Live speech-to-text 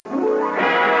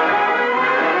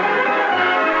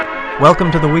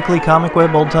Welcome to the weekly Comic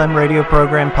Web Old Time Radio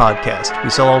Program podcast. We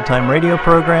sell old time radio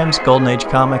programs, Golden Age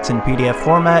comics in PDF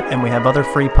format, and we have other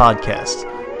free podcasts.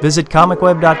 Visit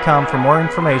comicweb.com for more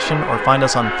information or find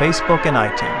us on Facebook and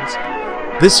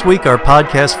iTunes. This week our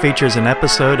podcast features an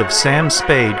episode of Sam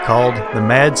Spade called The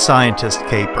Mad Scientist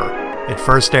Caper. It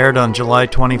first aired on July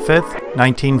 25th,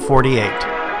 1948.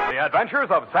 The Adventures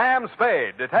of Sam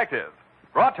Spade, Detective.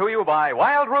 Brought to you by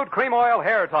Wild Root Cream Oil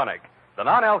Hair Tonic, the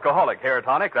non-alcoholic hair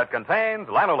tonic that contains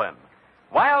lanolin.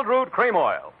 Wild Root Cream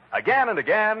Oil. Again and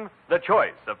again, the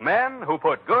choice of men who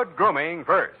put good grooming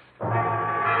first.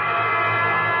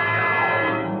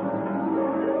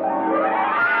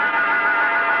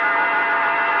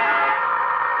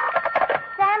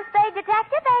 Sam Spade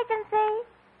Detective Agency.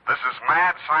 This is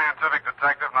Mad Scientific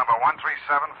Detective number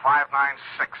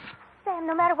 137596. Sam,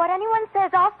 no matter what anyone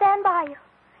says, I'll stand by you.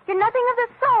 You're nothing of the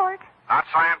sort. Not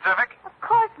scientific? Of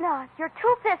course not. You're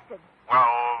two-fisted.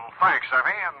 Well, thanks,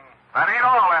 Effie. And that ain't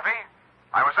all, Effie.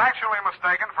 I was actually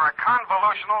mistaken for a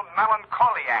convolutional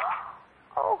melancholiac.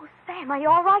 Oh, Sam, are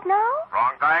you all right now?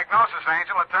 Wrong diagnosis,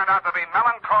 Angel. It turned out to be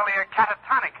melancholia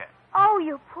catatonica. Oh,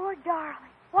 you poor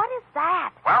darling. What is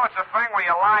that? Well, it's a thing where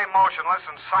you lie motionless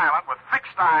and silent with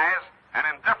fixed eyes and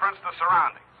indifference to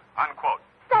surroundings. Unquote.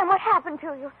 Sam, what happened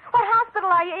to you? What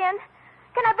hospital are you in?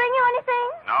 Can I bring you anything?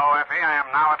 No, Effie, I am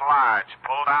now at large.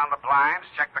 Pull down the blinds,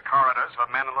 check the corridors for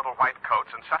men in little white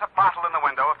coats, and set a bottle in the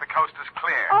window if the coast is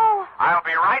clear. Oh. I'll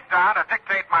be right down to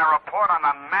dictate my report on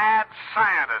the Mad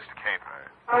Scientist Caper.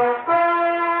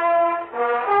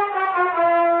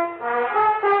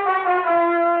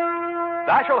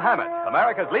 Dashiell Hammett,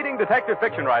 America's leading detective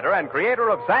fiction writer and creator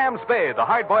of Sam Spade, the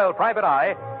hard-boiled private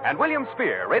eye, and William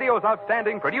Spear, radio's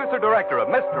outstanding producer-director of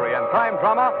mystery and crime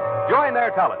drama, join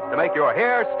their talents to make your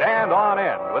hair stand on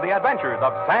end with the adventures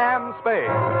of Sam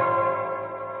Spade.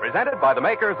 Presented by the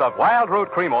makers of Wild Root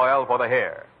Cream Oil for the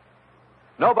hair.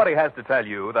 Nobody has to tell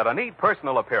you that a neat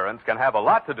personal appearance can have a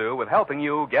lot to do with helping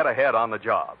you get ahead on the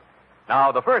job.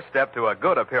 Now, the first step to a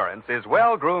good appearance is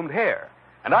well-groomed hair.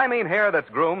 And I mean hair that's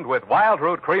groomed with Wild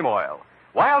Root Cream Oil.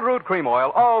 Wild Root Cream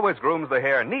Oil always grooms the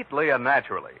hair neatly and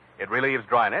naturally. It relieves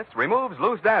dryness, removes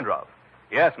loose dandruff.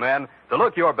 Yes, men, to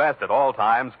look your best at all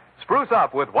times, spruce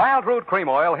up with Wild Root Cream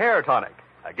Oil Hair Tonic.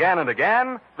 Again and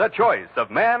again, the choice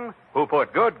of men who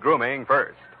put good grooming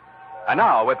first. And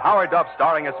now, with Howard Duff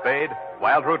starring as Spade,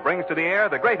 Wild Root brings to the air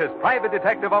the greatest private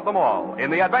detective of them all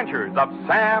in the adventures of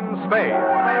Sam Spade.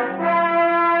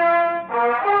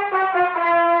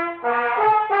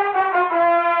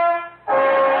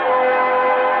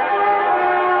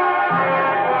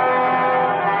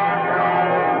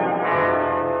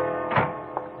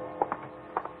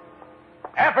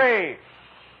 Effie!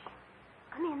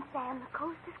 Come in, Sam. The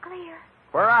coast is clear.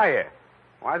 Where are you?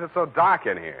 Why is it so dark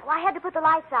in here? Well, I had to put the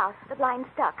lights out. The blind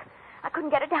stuck. I couldn't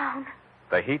get it down.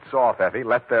 The heat's off, Effie.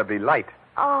 Let there be light.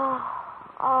 Oh,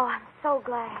 I'm so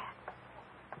glad.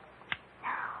 Now,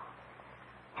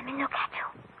 let me look at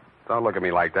you. Don't look at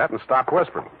me like that and stop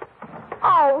whispering.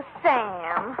 Oh,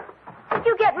 Sam. Did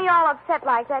you get me all upset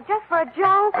like that just for a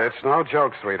joke? It's no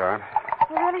joke, sweetheart.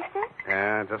 You really sick?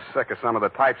 Yeah, just sick of some of the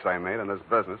types I made in this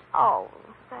business. Oh,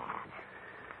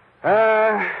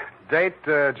 sad. Date,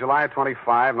 July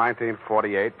 25,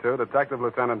 1948, to Detective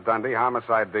Lieutenant Dundee,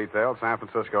 Homicide Detail, San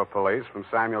Francisco Police, from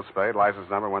Samuel Spade, license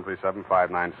number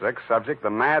 137596. Subject, the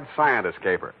Mad Scientist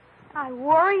Caper. I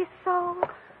worry so.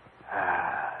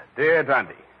 Dear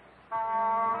Dundee,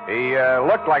 he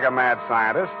looked like a mad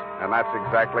scientist, and that's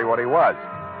exactly what he was.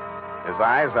 His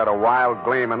eyes had a wild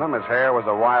gleam in them, his hair was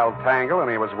a wild tangle, and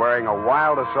he was wearing a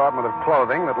wild assortment of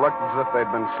clothing that looked as if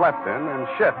they'd been slept in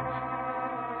shifts.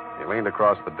 He leaned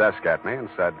across the desk at me and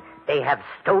said, "They have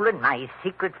stolen my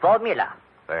secret formula."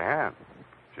 "They have?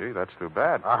 Gee, that's too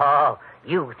bad." Oh,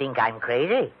 you think I'm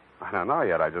crazy? "I don't know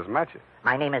yet. I just met you."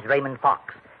 My name is Raymond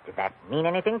Fox. Does that mean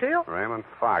anything to you? Raymond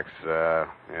Fox. Yeah,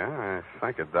 I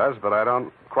think it does, but I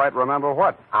don't quite remember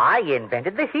what. I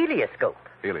invented the helioscope.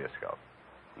 Helioscope.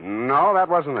 No, that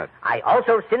wasn't it. I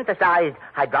also synthesized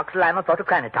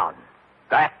hydroxylamophotochronaton.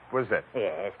 That was it.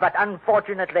 Yes, but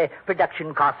unfortunately,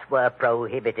 production costs were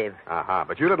prohibitive.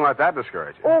 But you didn't let that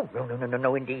discourage you. Oh,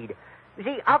 no, indeed. You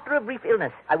see, after a brief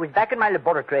illness, I was back in my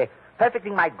laboratory,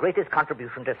 perfecting my greatest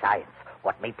contribution to science.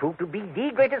 What may prove to be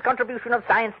the greatest contribution of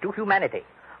science to humanity.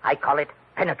 I call it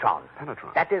Penetron.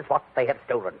 Penetron? That is what they have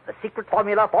stolen. The secret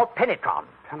formula for Penetron.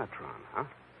 Penetron, huh?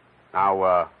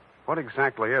 Now, what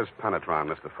exactly is Penetron,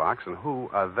 Mr. Fox, and who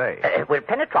are they? Well,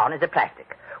 Penetron is a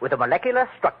plastic with a molecular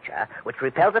structure which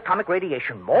repels atomic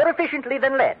radiation more efficiently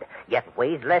than lead, yet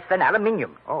weighs less than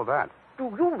aluminium. Oh, that.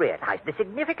 Do you realize the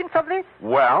significance of this?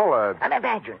 Well, And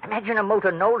imagine a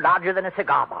motor no larger than a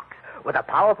cigar box, with a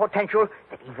power potential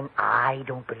that even I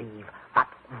don't believe, but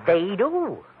they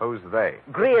do. Who's they?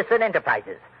 Grierson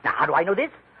Enterprises. Now, how do I know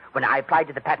this? When I applied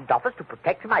to the patent office to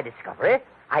protect my discovery,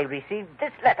 I received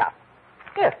this letter.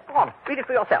 Here, go on, read it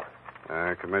for yourself.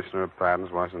 Commissioner of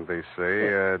Patents, Washington, D.C.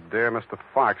 Dear Mr.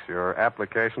 Fox, your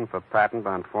application for patent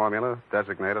on formula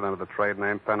designated under the trade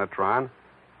name Penetron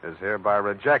is hereby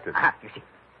rejected. You see.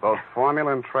 Both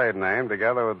formula and trade name,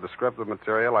 together with descriptive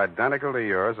material identical to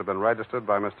yours, have been registered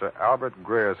by Mr. Albert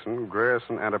Grierson,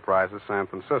 Grierson Enterprises, San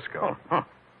Francisco.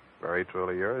 Very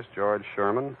truly yours, George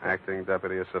Sherman, Acting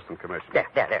Deputy Assistant Commissioner.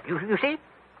 There. You see?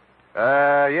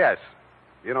 Yes.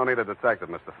 You don't need a detective,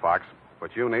 Mr. Fox.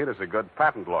 What you need is a good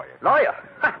patent lawyer. Lawyer?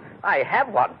 I have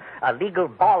one. A legal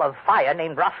ball of fire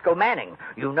named Roscoe Manning.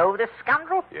 You know this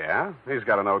scoundrel? Yeah? He's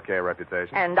got an okay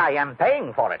reputation. And I am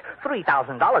paying for it.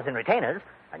 $3,000 in retainers.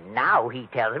 And now he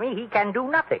tells me he can do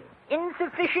nothing.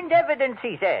 Insufficient evidence,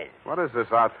 he says. What is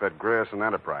this outfit, Grierson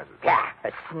Enterprises? Yeah,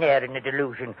 a snare in a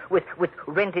delusion with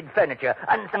rented furniture,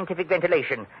 unscientific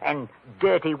ventilation, and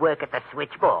dirty work at the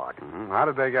switchboard. Mm-hmm. How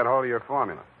did they get hold of your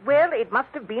formula? Well, it must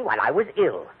have been while I was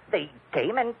ill. They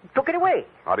came and took it away.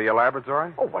 Out of your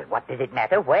laboratory? Oh, well, what does it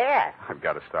matter where? I've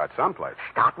got to start someplace.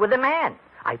 Start with the man.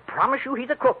 I promise you he's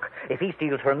a crook. If he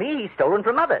steals from me, he's stolen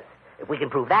from others. If we can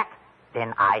prove that,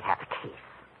 then I have a case.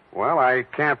 Well, I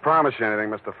can't promise you anything,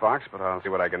 Mr. Fox, but I'll see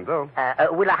what I can do.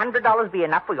 Will $100 be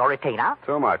enough for your retainer?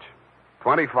 Too much.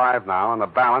 25 now, and the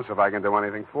balance if I can do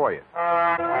anything for you.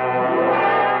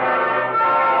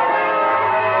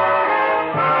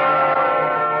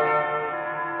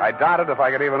 I doubted if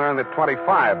I could even earn the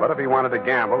 25, but if he wanted to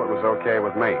gamble, it was okay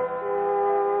with me.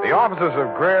 The offices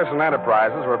of Grierson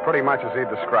Enterprises were pretty much as he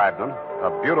described them.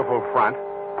 A beautiful front,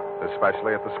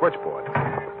 especially at the switchboard.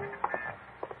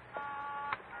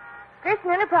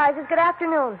 Grierson Enterprises, good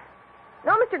afternoon.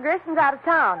 No, Mr. Grierson's out of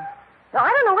town. No,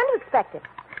 I don't know when to expect him.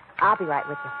 I'll be right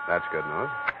with you. That's good news.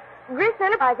 Grierson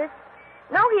Enterprises?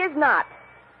 No, he is not.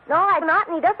 No, I'm not,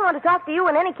 and he doesn't want to talk to you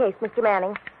in any case, Mr.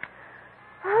 Manning.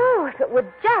 Oh, if it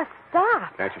would just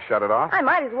stop. Can't you shut it off? I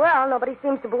might as well. Nobody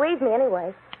seems to believe me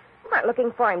anyway. You aren't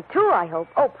looking for him, too, I hope.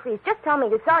 Oh, please, just tell me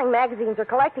you're selling magazines or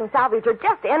collecting salvage or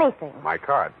just anything. My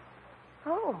card.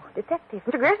 Oh, detective.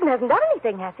 Mr. Grierson hasn't done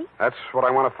anything, has he? That's what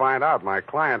I want to find out. My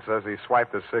client says he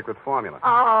swiped his secret formula.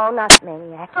 Oh, not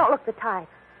maniac. Don't look the type.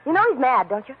 You know he's mad,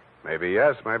 don't you? Maybe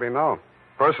yes, maybe no.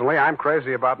 Personally, I'm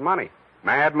crazy about money.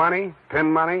 Mad money,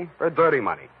 pin money, or dirty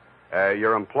money.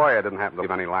 Your employer didn't happen to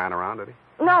leave any lying around, did he?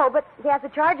 No, but he has a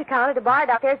charge account at a bar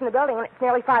downstairs in the building, and it's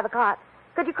nearly 5 o'clock.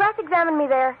 Could you cross-examine me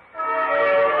there?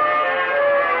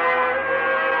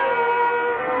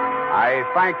 I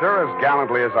thanked her as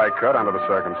gallantly as I could under the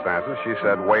circumstances. She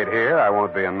said, wait here, I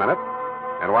won't be a minute.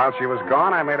 And while she was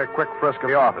gone, I made a quick frisk of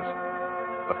the office.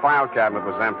 The file cabinet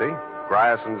was empty.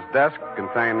 Grierson's desk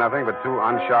contained nothing but 2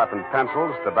 unsharpened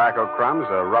pencils, tobacco crumbs,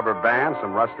 a rubber band,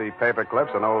 some rusty paper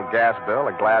clips, an old gas bill,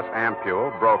 a glass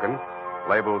ampule, broken,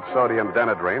 labeled sodium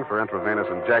denadrine for intravenous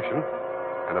injection,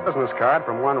 and a business card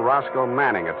from one Roscoe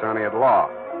Manning, attorney at law.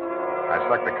 I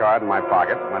stuck the card in my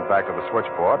pocket, went back to the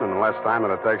switchboard, and in less time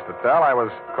than it takes to tell, I was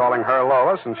calling her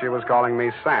Lois, and she was calling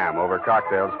me Sam over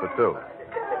cocktails for 2.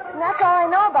 And that's all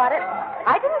I know about it.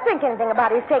 I didn't think anything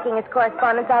about his taking his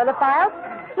correspondence out of the files.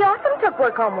 He often took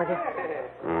work home with him.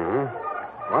 Mm-hmm.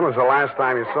 When was the last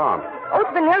time you saw him? Oh,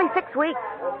 it's been nearly 6 weeks.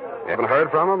 You haven't heard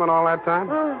from him in all that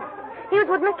time? He was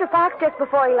with Mr. Fox just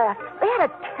before he left. They had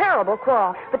a terrible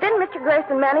quarrel, but then Mr.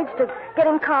 Grierson managed to get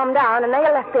him calmed down, and they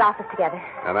left the office together.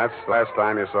 And that's the last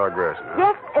time you saw Grierson,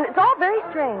 huh? Yes, and it's all very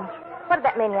strange. What did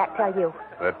that maniac tell you?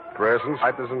 That Grierson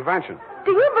swiped his invention.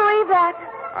 Do you believe that?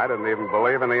 I didn't even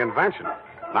believe in the invention.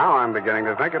 Now I'm beginning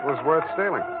to think it was worth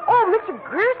stealing. Oh, Mr.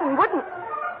 Grierson wouldn't.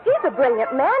 He's a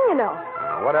brilliant man, you know.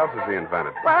 What else has he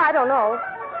invented? Well, I don't know.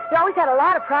 He always had a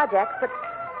lot of projects, but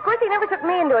of course he never took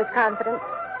me into his confidence.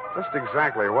 Just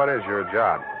exactly what is your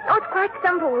job? Oh, it's quite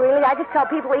simple, really. I just tell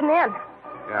people even in.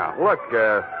 Yeah. Look,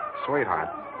 sweetheart,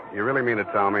 you really mean to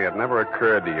tell me it never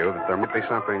occurred to you that there might be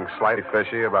something slightly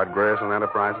fishy about Grierson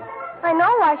Enterprises? I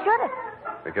know. Why should it?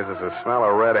 Because there's a smell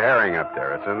of red herring up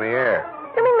there. It's in the air.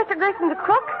 You mean Mr. Grierson's a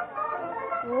crook?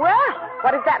 Well,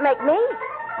 what does that make me?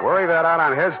 Worry that out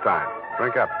on his time.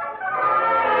 Drink up.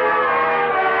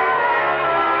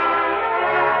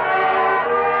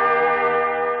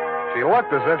 She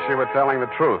looked as if she were telling the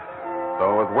truth.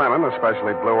 Though with women,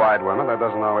 especially blue-eyed women, that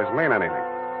doesn't always mean anything.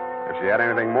 If she had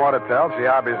anything more to tell, she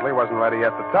obviously wasn't ready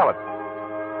yet to tell it.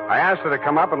 I asked her to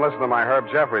come up and listen to my Herb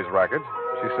Jeffries records.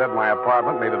 She said my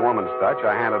apartment needed woman's touch.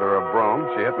 I handed her a broom.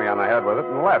 She hit me on the head with it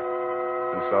and left.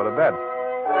 And so to bed.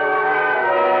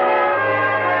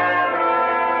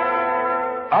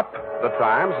 Up the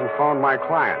Times and phoned my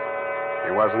client.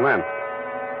 He wasn't in.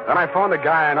 Then I phoned a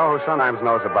guy I know who sometimes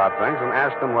knows about things and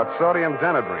asked him what sodium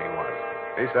denadrine was.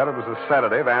 He said it was a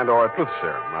sedative and/or a tooth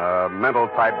serum, a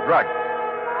mental-type drug.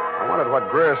 I wondered what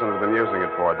Grierson had been using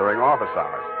it for during office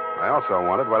hours. I also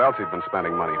wondered what else he'd been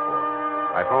spending money for.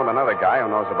 I phoned another guy who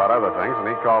knows about other things, and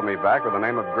he called me back with the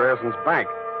name of Grierson's bank,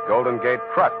 Golden Gate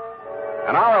Trust.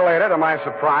 An hour later, to my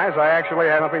surprise, I actually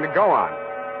had nothing to go on.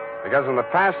 Because in the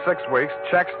past 6 weeks,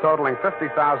 checks totaling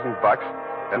 $50,000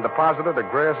 been deposited to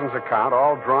Grierson's account,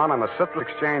 all drawn on the Citrus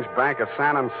Exchange Bank of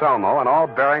San Anselmo, and all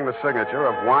bearing the signature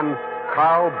of one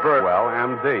Carl Birdwell,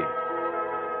 M.D.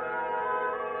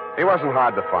 He wasn't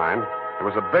hard to find. It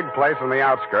was a big place on the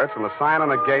outskirts, and the sign on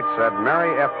the gate said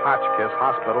Mary F. Hotchkiss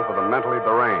Hospital for the Mentally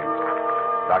Deranged.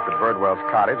 Dr. Birdwell's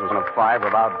cottage was one of 5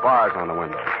 without bars on the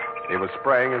window. He was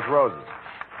spraying his roses.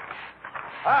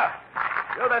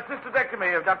 Joe, that's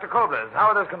cystodectomy of Dr. Kobler's. How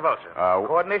are those convulsions?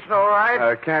 Coordination all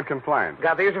right? Can't complain.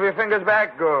 Got the use of your fingers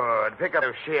back? Good. Pick up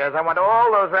those shears. I want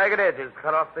all those ragged edges.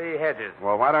 Cut off the hedges.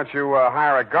 Well, why don't you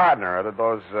hire a gardener, or did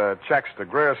those checks to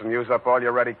Grierson use up all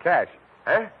your ready cash?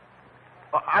 Eh?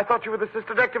 Oh, I thought you were the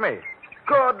cystodectomy.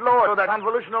 Good Lord, oh, that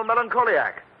convolutional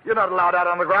melancholiac. You're not allowed out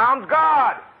on the grounds.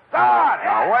 Guard! Guard!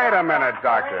 Now, wait a minute,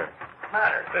 Doctor.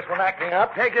 Matter. This one acting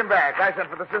up? Take him back. I sent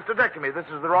for the cystodectomy. This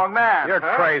is the wrong man. You're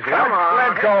crazy. Come on.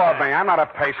 Let go of me. I'm not a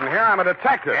patient here. I'm a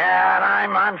detective. Yeah,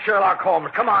 and I'm Sherlock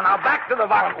Holmes. Come on, now, back to the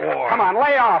violent war. Come on,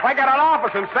 lay off. I got an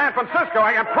office in San Francisco.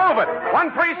 I can prove it.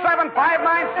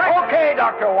 137596. Okay,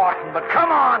 Dr. Watson, but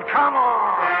come on, come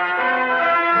on.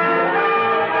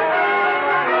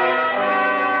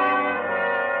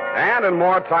 And in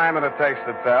more time than it takes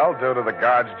to tell, due to the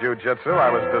guard's jiu-jitsu,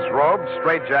 I was disrobed,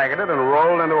 straitjacketed, and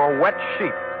rolled into a wet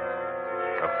sheet.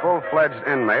 A full-fledged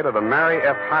inmate of the Mary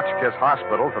F. Hotchkiss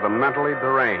Hospital for the Mentally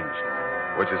Deranged,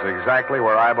 which is exactly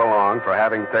where I belong for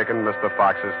having taken Mr.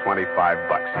 Fox's $25.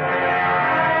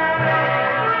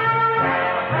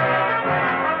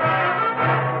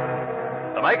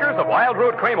 The makers of Wild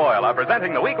Root Cream Oil are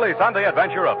presenting the weekly Sunday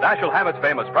adventure of Dashiell Hammett's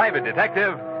famous private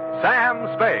detective, Sam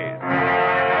Spade.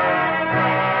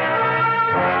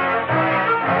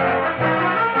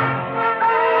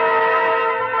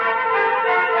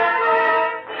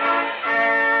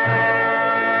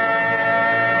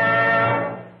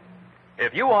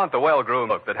 If you want the well-groomed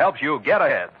look that helps you get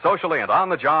ahead socially and on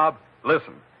the job,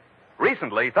 listen.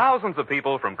 Recently, thousands of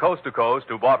people from coast to coast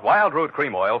who bought Wild Root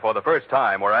Cream Oil for the first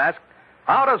time were asked,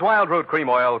 how does Wild Root Cream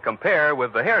Oil compare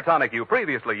with the hair tonic you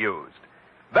previously used?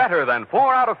 Better than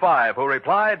 4 out of 5 who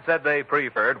replied said they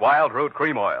preferred Wild Root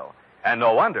Cream Oil. And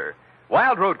no wonder.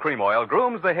 Wild Root Cream Oil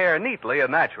grooms the hair neatly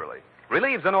and naturally,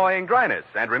 relieves annoying dryness,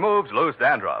 and removes loose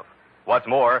dandruff. What's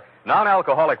more,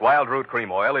 non-alcoholic Wild Root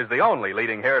Cream Oil is the only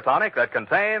leading hair tonic that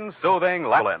contains soothing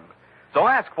lanolin. So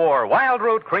ask for Wild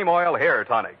Root Cream Oil Hair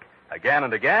Tonic. Again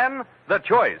and again, the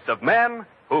choice of men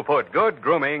who put good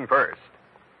grooming first.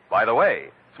 By the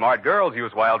way, smart girls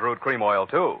use Wild Root Cream Oil,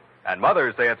 too. And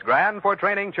mothers say it's grand for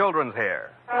training children's hair.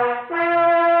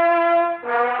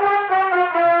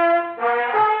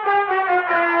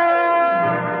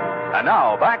 And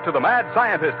now, back to the Mad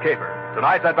Scientist Caper.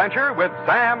 Tonight's adventure with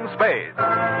Sam Spade.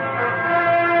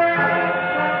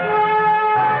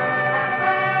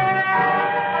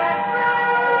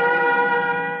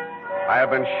 I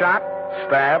have been shot,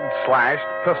 stabbed, slashed,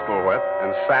 pistol whipped,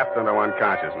 and sapped into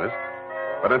unconsciousness.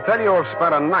 But until you have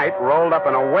spent a night rolled up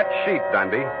in a wet sheet,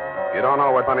 Dundee, you don't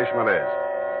know what punishment is.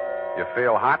 You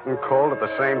feel hot and cold at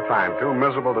the same time, too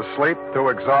miserable to sleep, too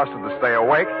exhausted to stay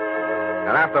awake.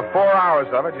 And after 4 hours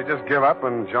of it, you just give up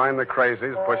and join the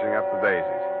crazies pushing up the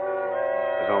daisies.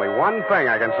 There's only one thing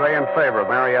I can say in favor of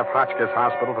Mary F. Hotchkiss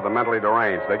Hospital for the Mentally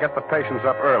Deranged. They get the patients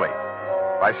up early.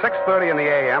 By 6:30 in the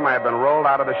a.m., I had been rolled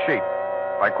out of the sheet.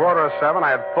 By 6:45,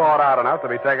 I had thawed out enough to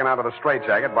be taken out of the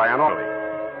straitjacket by an orderly.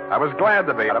 I was glad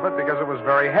to be out of it because it was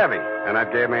very heavy, and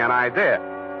that gave me an idea.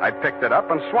 I picked it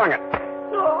up and swung it.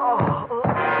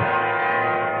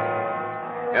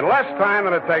 In less time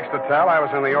than it takes to tell, I was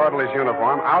in the orderly's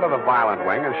uniform, out of the violent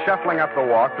wing, and shuffling up the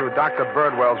walk through Dr.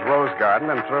 Birdwell's rose garden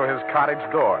and through his cottage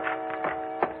door.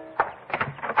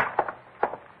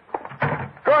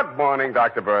 Good morning,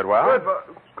 Dr. Birdwell.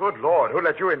 Good Lord, who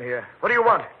let you in here? What do you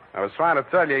want? I was trying to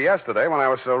tell you yesterday when I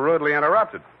was so rudely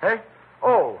interrupted. Hey?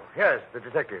 Oh, yes, the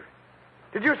detective.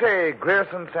 Did you say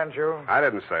Grierson sent you? I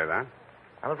didn't say that.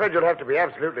 I'm afraid you'll have to be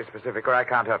absolutely specific or I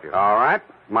can't help you. All right.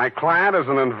 My client is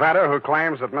an inventor who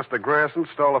claims that Mr. Grierson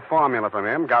stole a formula from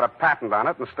him, got a patent on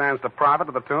it, and stands to profit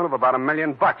to the tune of about $1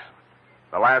 million.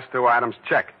 The last 2 items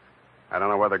check. I don't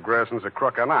know whether Grierson's a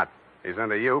crook or not. He's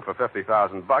into you for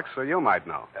 $50,000, so you might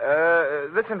know.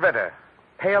 This inventor,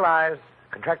 pale eyes,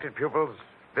 Contracted pupils,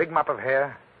 big mop of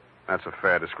hair. That's a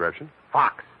fair description.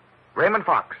 Fox. Raymond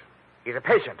Fox. He's a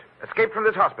patient. Escaped from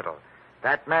this hospital.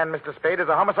 That man, Mr. Spade, is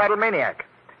a homicidal maniac.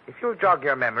 If you'll jog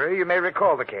your memory, you may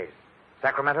recall the case.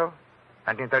 Sacramento,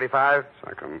 1935.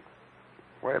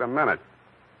 Wait a minute.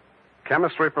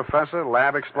 Chemistry professor,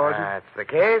 lab explosion? That's the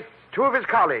case. Two of his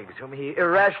colleagues, whom he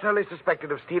irrationally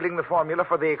suspected of stealing the formula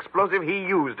for the explosive he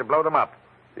used to blow them up.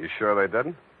 You sure they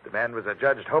didn't? The man was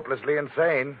adjudged hopelessly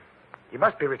insane. He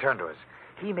must be returned to us.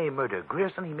 He may murder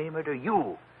Grierson, he may murder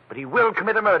you, but he will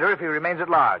commit a murder if he remains at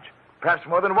large. Perhaps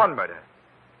more than one murder.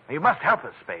 You must help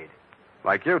us, Spade.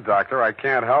 Like you, Doctor, I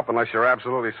can't help unless you're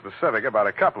absolutely specific about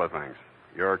a couple of things.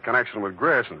 Your connection with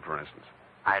Grierson, for instance.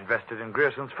 I invested in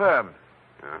Grierson's firm.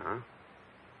 Uh-huh.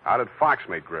 How did Fox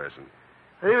meet Grierson?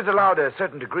 He was allowed a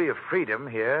certain degree of freedom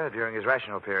here during his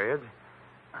rational period.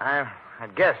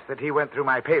 I'd guessed that he went through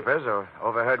my papers or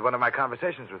overheard one of my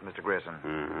conversations with Mr. Grierson.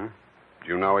 Mm-hmm. Did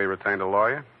you know he retained a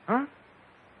lawyer? Huh?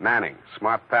 Manning,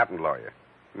 smart patent lawyer.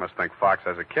 You must think Fox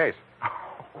has a case.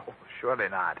 Oh, surely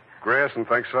not. Grierson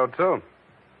thinks so, too.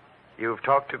 You've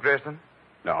talked to Grierson?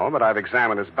 No, but I've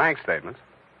examined his bank statements.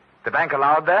 The bank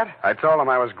allowed that? I told him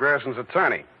I was Grierson's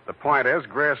attorney. The point is,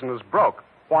 Grierson is broke.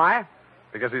 Why?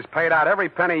 Because he's paid out every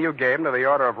penny you gave him to the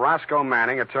order of Roscoe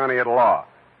Manning, attorney at law.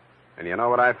 And you know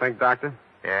what I think, Doctor?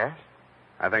 Yes?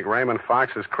 I think Raymond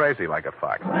Fox is crazy like a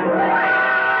fox. And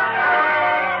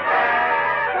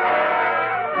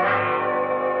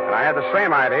I had the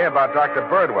same idea about Dr.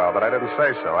 Birdwell, but I didn't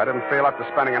say so. I didn't feel up to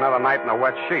spending another night in a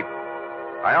wet sheet.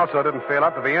 I also didn't feel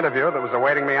up to the interview that was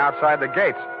awaiting me outside the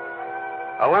gates.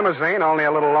 A limousine, only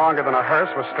a little longer than a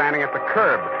hearse, was standing at the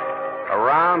curb. A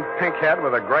round pink head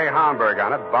with a gray Homburg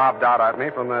on it bobbed out at me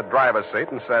from the driver's seat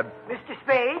and said, Mr.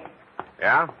 Spade?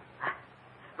 Yeah?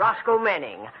 Roscoe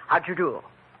Manning. How'd you do?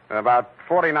 About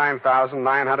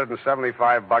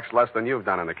 $49,975 less than you've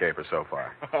done in the caper so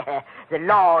far. The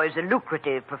law is a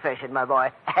lucrative profession, my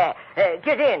boy.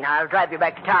 Get in. I'll drive you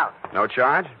back to town. No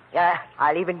charge? Yeah,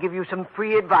 I'll even give you some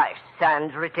free advice,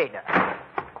 sans retainer.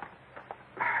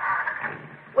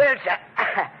 Well, sir,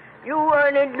 you were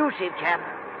an elusive chap.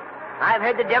 I've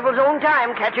had the devil's own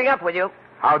time catching up with you.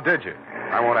 How did you?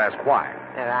 I won't ask why.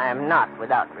 I am not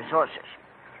without resources.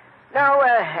 Now,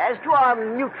 as to our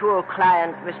mutual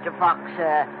client, Mr. Fox,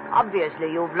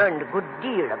 obviously you've learned a good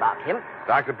deal about him.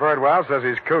 Dr. Birdwell says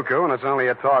he's cuckoo, and it's only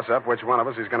a toss-up which one of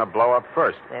us he's going to blow up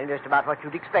first. Well, just about what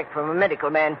you'd expect from a medical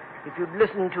man. If you'd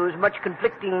listened to as much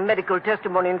conflicting medical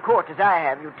testimony in court as I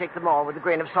have, you'd take them all with a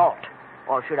grain of salt.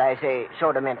 Or should I say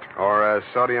soda mint? Or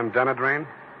sodium denadrine?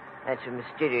 That's a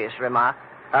mysterious remark.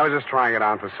 I was just trying it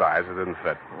on for size. It didn't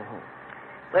fit. Mm-hmm.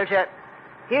 Well, sir,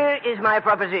 here is my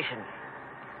proposition.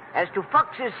 As to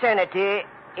Fox's sanity,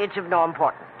 it's of no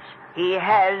importance. He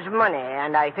has money,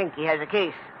 and I think he has a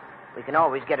case. We can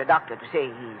always get a doctor to say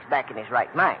he's back in his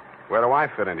right mind. Where do I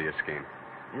fit into your scheme?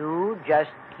 You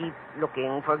just keep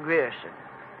looking for Grierson.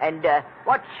 And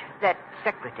watch that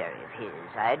secretary of his.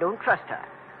 I don't trust her.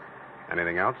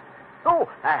 Anything else? Oh,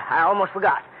 I almost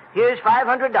forgot. Here's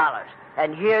 $500,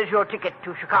 and here's your ticket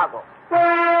to Chicago.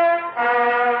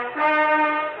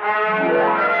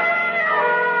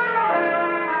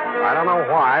 I don't know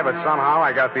why, but somehow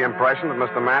I got the impression that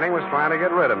Mr. Manning was trying to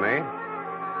get rid of me.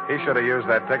 He should have used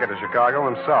that ticket to Chicago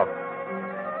himself.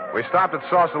 We stopped at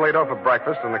Sausalito for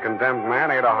breakfast, and the condemned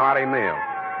man ate a hearty meal.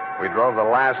 We drove the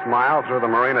last mile through the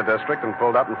Marina District and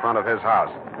pulled up in front of his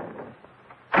house.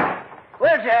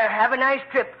 Well, sir, have a nice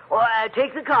trip. Or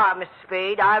take the car, Mr.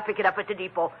 Spade. I'll pick it up at the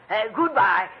depot.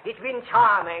 Goodbye. It's been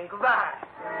charming. Goodbye.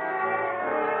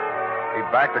 He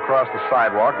backed across the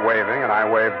sidewalk, waving, and I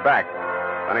waved back.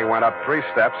 Then he went up 3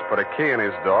 steps, put a key in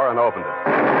his door, and opened it.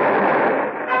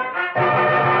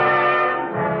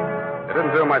 It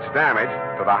didn't do much damage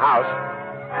to the house,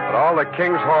 but all the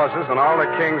king's horses and all the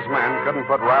king's men couldn't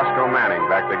put Roscoe Manning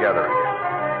back together again.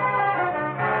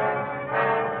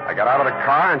 I got out of the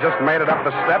car and just made it up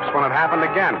the steps when it happened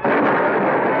again.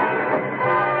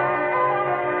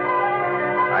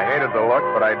 I hated the look,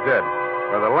 but I did.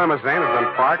 Where the limousine had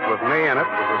been parked with me in it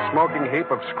was a smoking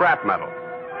heap of scrap metal.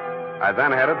 I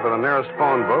then headed for the nearest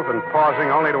phone booth and,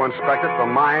 pausing only to inspect it for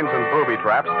mines and booby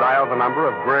traps, dialed the number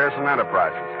of Grierson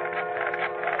Enterprises.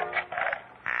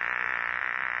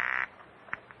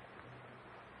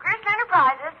 Grierson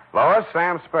Enterprises. Lois,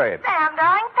 Sam Spade. Sam,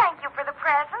 darling, thank you for the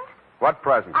present. What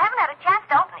present? I haven't had a chance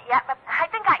to open it yet, but I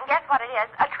think I can guess what it is.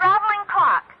 A traveling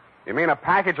clock. You mean a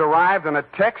package arrived and it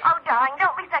ticks? Oh, darling,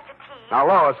 don't be such a tease. Now,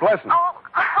 Lois, listen. Oh, all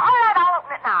right, I'll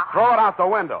open it now. Throw it out the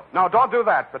window. No, don't do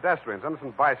that. Pedestrians,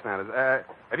 innocent bystanders.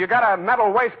 Have you got a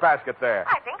metal wastebasket there?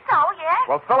 I think so, yes.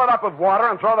 Well, fill it up with water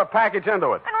and throw the package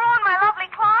into it. And ruin my lovely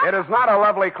clock? It is not a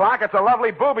lovely clock. It's a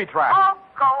lovely booby trap. Oh,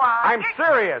 go on. I'm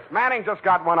serious. Manning just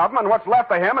got one of them, and what's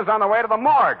left of him is on the way to the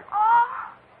morgue. Oh,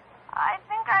 I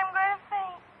think I'm going to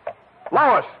faint.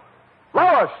 Lois!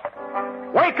 Lois!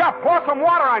 Wake up! Pour some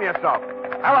water on yourself.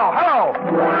 Hello!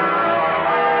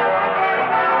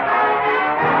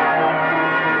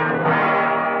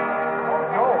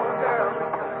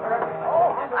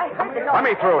 Let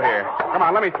me through here. Come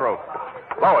on, let me through.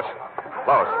 Lois.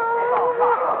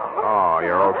 Oh,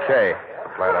 you're okay.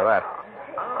 Glad of that.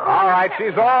 All right,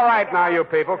 she's all right now, you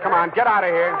people. Come on, get out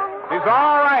of here. She's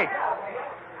all right.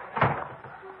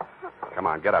 Come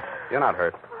on, get up. You're not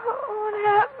hurt. What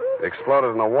happened? It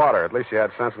exploded in the water. At least you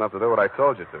had sense enough to do what I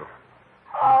told you to.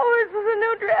 Oh, this is a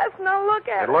new dress. Now look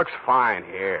at it. It looks fine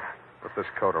here. Put this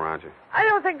coat around you. I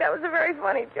don't think that was a very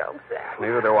funny joke, Sam.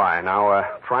 Neither do I. Now,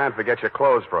 try and forget your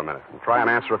clothes for a minute and try and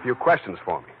answer a few questions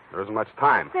for me. There isn't much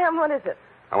time. Sam, what is it?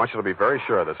 I want you to be very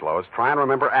sure of this, Lois. Try and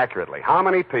remember accurately. How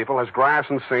many people has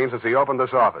Grierson seen since he opened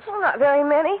this office? Well, not very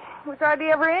many. It was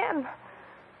hardly ever in.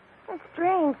 That's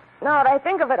strange. Now that I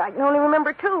think of it, I can only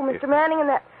remember two. Mr. Manning and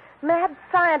that mad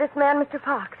scientist man, Mr.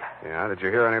 Fox. Yeah, did you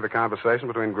hear any of the conversation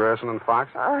between Grierson and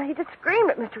Fox? He just screamed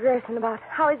at Mr. Grierson about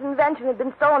how his invention had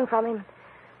been stolen from him.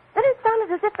 Then it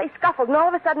sounded as if they scuffled, and all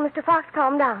of a sudden Mr. Fox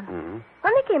calmed down. Mm-hmm.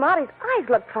 When they came out, his eyes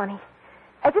looked funny,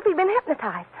 as if he'd been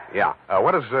hypnotized. Yeah.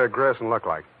 What does Grierson look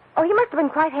like? Oh, he must have been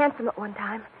quite handsome at one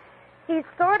time. He's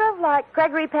sort of like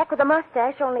Gregory Peck with a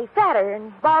mustache, only fatter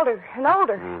and balder and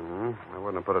older. Mm-hmm. I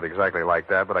wouldn't have put it exactly like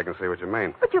that, but I can see what you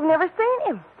mean. But you've never seen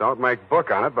him. Don't make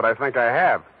book on it, but I think I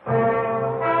have.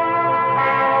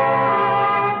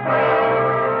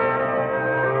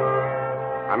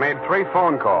 I made 3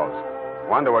 phone calls.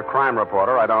 One to a crime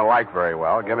reporter I don't like very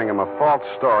well, giving him a false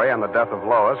story on the death of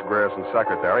Lois, Grierson's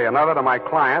secretary. Another to my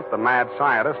client, the mad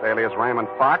scientist, alias Raymond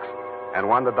Fox, and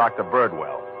one to Dr.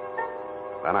 Birdwell.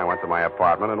 Then I went to my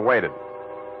apartment and waited.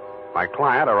 My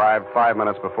client arrived 5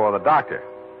 minutes before the doctor.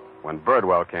 When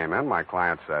Birdwell came in, my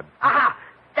client said, Aha!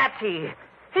 That's he.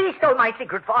 He stole my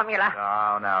secret formula.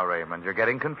 Oh, now, Raymond, you're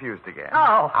getting confused again.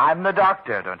 Oh. I'm the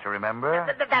doctor, don't you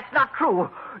remember? That's not true.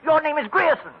 Your name is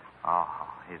Grierson. Oh,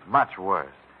 he's much worse.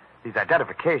 His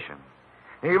identification.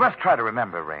 Now, you must try to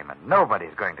remember, Raymond.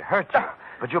 Nobody's going to hurt you.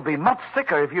 But you'll be much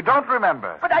sicker if you don't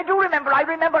remember. But I do remember. I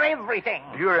remember everything.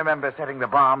 Do you remember setting the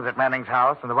bombs at Manning's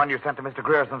house and the one you sent to Mr.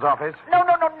 Grierson's office? No.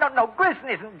 Grierson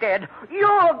isn't dead.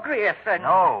 You're Grierson.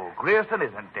 No, Grierson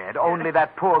isn't dead. Only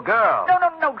that poor girl.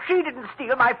 No. She didn't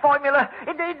steal my formula.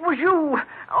 It was you.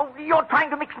 Oh, you're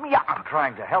trying to mix me up. I'm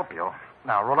trying to help you.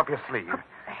 Now, roll up your sleeve.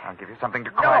 I'll give you something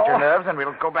to quiet your nerves, and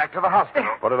we'll go back to the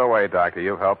hospital. Put it away, Doctor.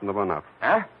 You've helped him enough.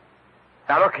 Huh?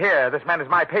 Now, look here. This man is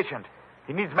my patient.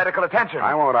 He needs medical attention.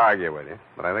 I won't argue with you,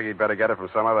 but I think he'd better get it from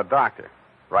some other doctor.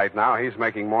 Right now, he's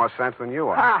making more sense than you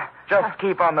are. Just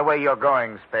keep on the way you're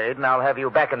going, Spade, and I'll have you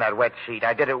back in that wet sheet.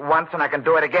 I did it once, and I can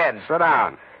do it again. Sit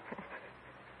down.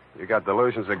 You got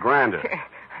delusions of grandeur.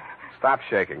 Stop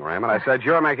shaking, Raymond. I said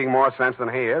you're making more sense than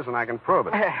he is, and I can prove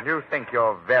it. You think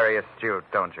you're very astute,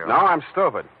 don't you? No, I'm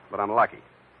stupid, but I'm lucky.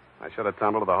 I should have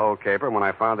tumbled to the whole caper when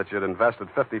I found that you'd invested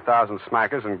 50,000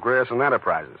 smackers in Grierson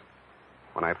Enterprises.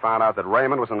 When I found out that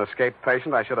Raymond was an escaped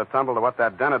patient, I should have tumbled to what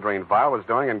that Denadrine vial was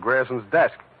doing in Grierson's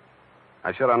desk.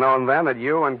 I should have known then that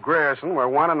you and Grierson were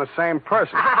one and the same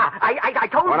person. I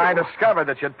told you. When I discovered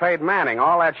that you'd paid Manning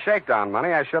all that shakedown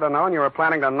money, I should have known you were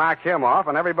planning to knock him off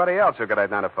and everybody else who could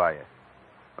identify you.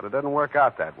 But it didn't work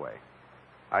out that way.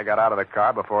 I got out of the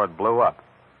car before it blew up.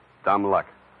 Dumb luck.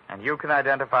 And you can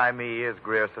identify me as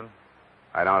Grierson?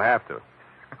 I don't have to.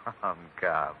 Come.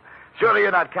 Surely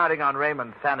you're not counting on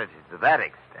Raymond's sanity to that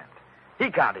extent. He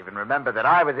can't even remember that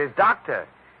I was his doctor.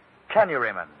 Can you,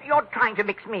 Raymond? You're trying to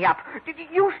mix me up.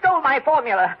 You stole my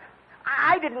formula.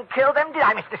 I didn't kill them, did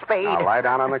I, Mr. Spade? Now, lie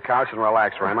down on the couch and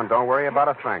relax, Raymond. Don't worry about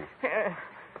a thing.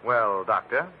 Well,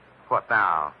 Doctor, what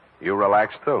now? You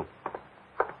relax, too.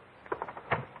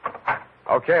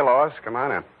 Okay, Lois, come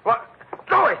on in. What?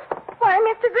 Lois! Why,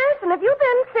 Mr. Grierson, have you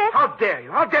been sick? How dare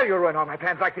you? How dare you ruin all my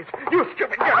plans like this? You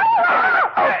stupid girl!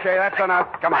 Okay, that's enough.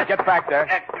 Come on, get back there.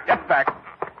 Get back.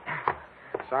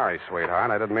 Sorry,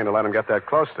 sweetheart. I didn't mean to let him get that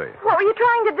close to you. What were you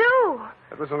trying to do?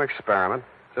 It was an experiment,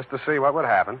 just to see what would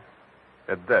happen.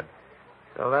 It did.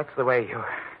 So that's the way you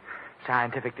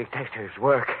scientific detectives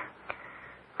work.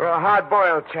 For a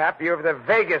hard-boiled chap, you have the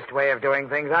vaguest way of doing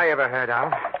things I ever heard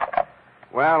of.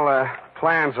 Well,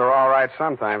 plans are all right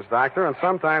sometimes, Doctor, and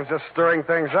sometimes just stirring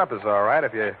things up is all right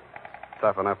if you're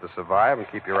tough enough to survive and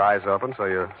keep your eyes open so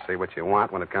you see what you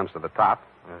want when it comes to the top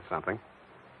or something.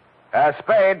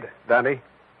 Spade, Dundee.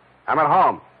 I'm at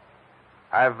home.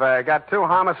 I've got 2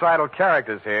 homicidal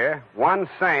characters here, one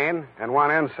sane and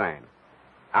one insane.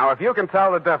 Now, if you can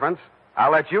tell the difference,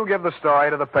 I'll let you give the story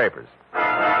to the papers.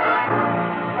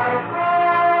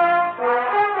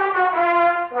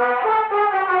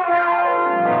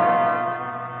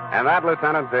 And that,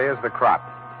 Lieutenant D, is the crop.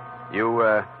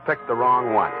 You picked the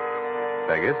wrong one.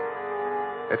 Figures.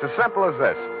 It's as simple as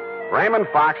this. Raymond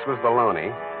Fox was the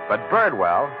loony, but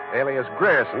Birdwell, alias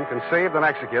Grierson, conceived and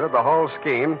executed the whole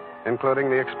scheme, including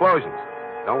the explosions.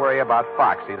 Don't worry about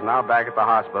Fox. He's now back at the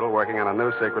hospital working on a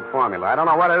new secret formula. I don't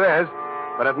know what it is,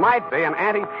 but it might be an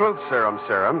anti-truth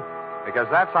serum, because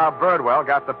that's how Birdwell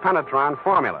got the Penetron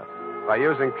formula, by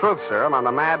using truth serum on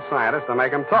the mad scientist to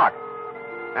make him talk.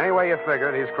 Anyway you figure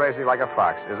it, he's crazy like a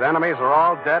fox. His enemies are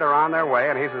all dead or on their way,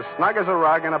 and he's as snug as a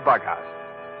rug in a bug house.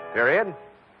 Period.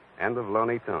 End of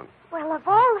Looney Tune. Well,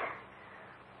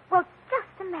 well, just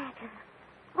imagine.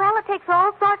 Well, it takes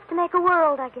all sorts to make a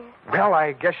world, I guess. Well,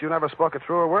 I guess you never spoke a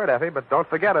truer word, Effie, but don't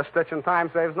forget a stitch in time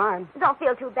saves 9. Don't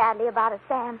feel too badly about it,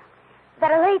 Sam.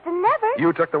 Better late than never.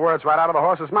 You took the words right out of the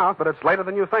horse's mouth, but it's later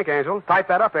than you think, Angel. Type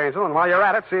that up, Angel, and while you're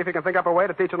at it, see if you can think up a way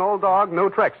to teach an old dog new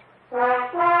tricks.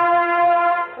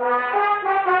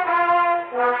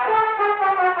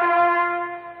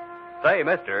 Say,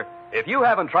 mister, if you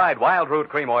haven't tried Wild Root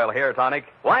Cream Oil Hair Tonic,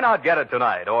 why not get it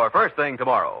tonight or first thing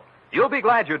tomorrow? You'll be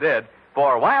glad you did,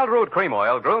 for Wild Root Cream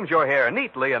Oil grooms your hair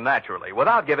neatly and naturally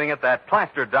without giving it that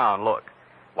plastered-down look.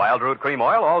 Wild Root Cream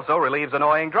Oil also relieves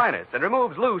annoying dryness and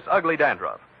removes loose, ugly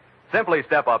dandruff. Simply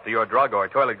step up to your drug or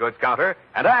toilet goods counter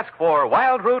and ask for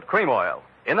Wild Root Cream Oil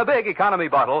in the big economy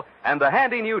bottle and the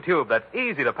handy new tube that's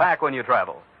easy to pack when you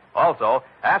travel. Also,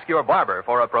 ask your barber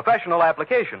for a professional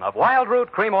application of Wild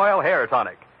Root Cream Oil Hair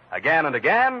Tonic. Again and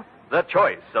again, the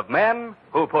choice of men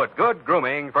who put good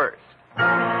grooming first. Well,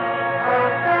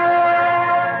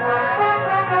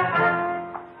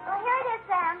 here it is,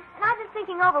 Sam. And I've been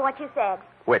thinking over what you said.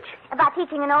 Which? About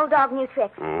teaching an old dog new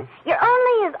tricks. Mm-hmm. You're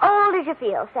only as old as you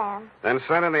feel, Sam. Then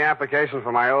send in the application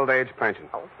for my old age pension.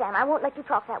 Oh, Sam, I won't let you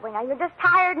talk that way now. You're just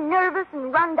tired and nervous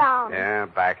and run down. Yeah,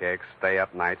 backaches,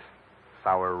 stay-up nights,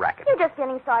 sour racket. You're just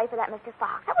feeling sorry for that Mr.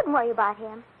 Fox. I wouldn't worry about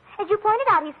him. As you pointed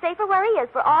out, he's safer where he is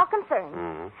for all concerned.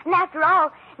 Mm-hmm. And after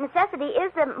all, necessity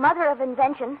is the mother of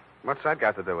invention. What's that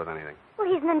got to do with anything? Well,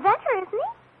 he's an inventor, isn't he?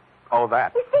 Oh,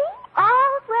 that. You see?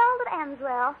 All's well that ends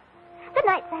well. Good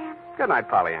night, Sam. Good night,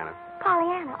 Pollyanna.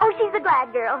 Pollyanna. Oh, she's a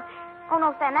glad girl. Oh,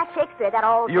 no, Sam, that's Shakespeare, that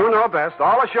old... You know best.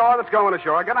 All ashore that's going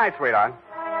ashore. Good night, sweetheart.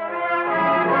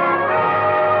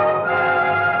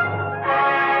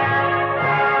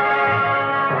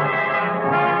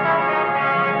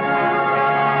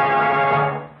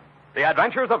 The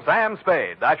Adventures of Sam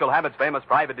Spade, Dashiell Hammett's famous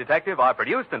private detective, are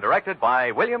produced and directed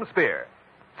by William Spear.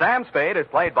 Sam Spade is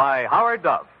played by Howard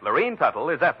Duff. Lorene Tuttle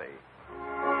is Effie.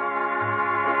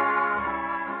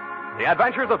 The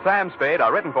Adventures of Sam Spade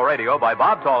are written for radio by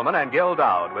Bob Tallman and Gil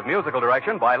Dowd, with musical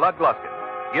direction by Lud Gluskin.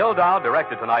 Gil Dowd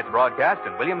directed tonight's broadcast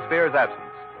in William Spear's absence.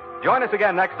 Join us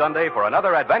again next Sunday for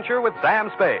another adventure with Sam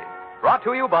Spade. Brought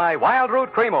to you by Wild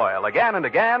Root Cream Oil, again and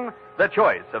again, the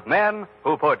choice of men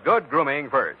who put good grooming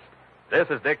first. This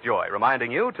is Dick Joy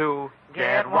reminding you to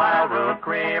get Wild Root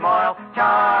Cream Oil,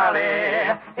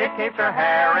 Charlie. It keeps your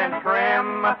hair in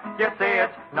trim. You see,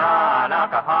 it's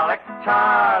non-alcoholic,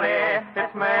 Charlie.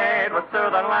 It's made with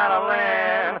soothing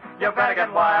lanolin. You better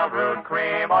get Wild Root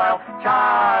Cream Oil,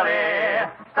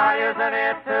 Charlie. Start using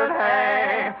it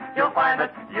today. You'll find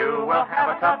that you will have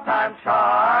a tough time,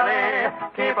 Charlie,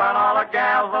 keeping all the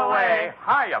gals away.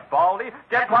 Hiya, Baldy.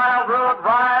 Get Wild Root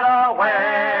right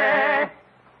away.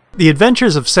 The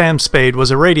Adventures of Sam Spade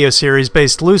was a radio series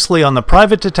based loosely on the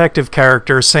private detective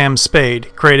character Sam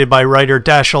Spade, created by writer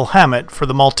Dashiell Hammett for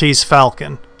the Maltese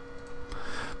Falcon.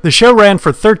 The show ran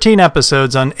for 13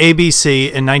 episodes on ABC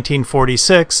in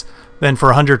 1946, then for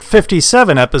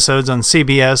 157 episodes on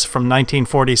CBS from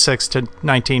 1946 to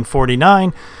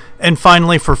 1949, and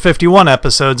finally for 51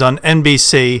 episodes on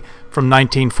NBC from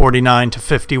 1949 to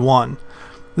 51.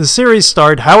 The series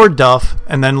starred Howard Duff,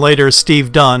 and then later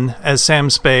Steve Dunn as Sam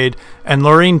Spade, and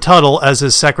Lorene Tuttle as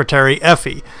his secretary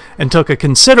Effie, and took a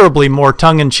considerably more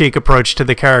tongue-in-cheek approach to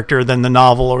the character than the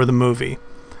novel or the movie.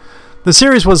 The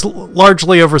series was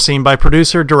largely overseen by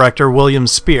producer-director William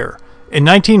Spear. In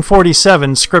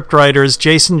 1947, scriptwriters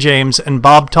Jason James and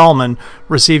Bob Tallman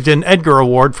received an Edgar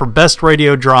Award for Best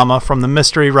Radio Drama from the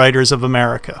Mystery Writers of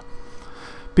America.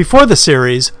 Before the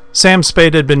series, Sam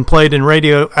Spade had been played in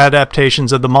radio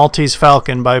adaptations of The Maltese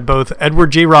Falcon by both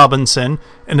Edward G. Robinson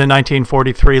in the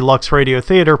 1943 Lux Radio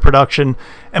Theater production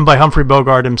and by Humphrey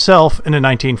Bogart himself in the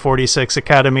 1946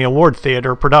 Academy Award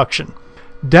Theater production.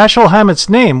 Dashiell Hammett's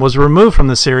name was removed from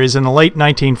the series in the late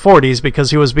 1940s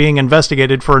because he was being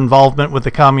investigated for involvement with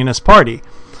the Communist Party.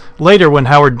 Later, when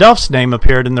Howard Duff's name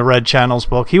appeared in the Red Channel's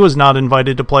book, he was not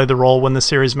invited to play the role when the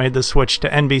series made the switch to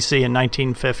NBC in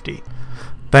 1950.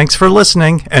 Thanks for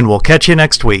listening, and we'll catch you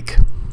next week.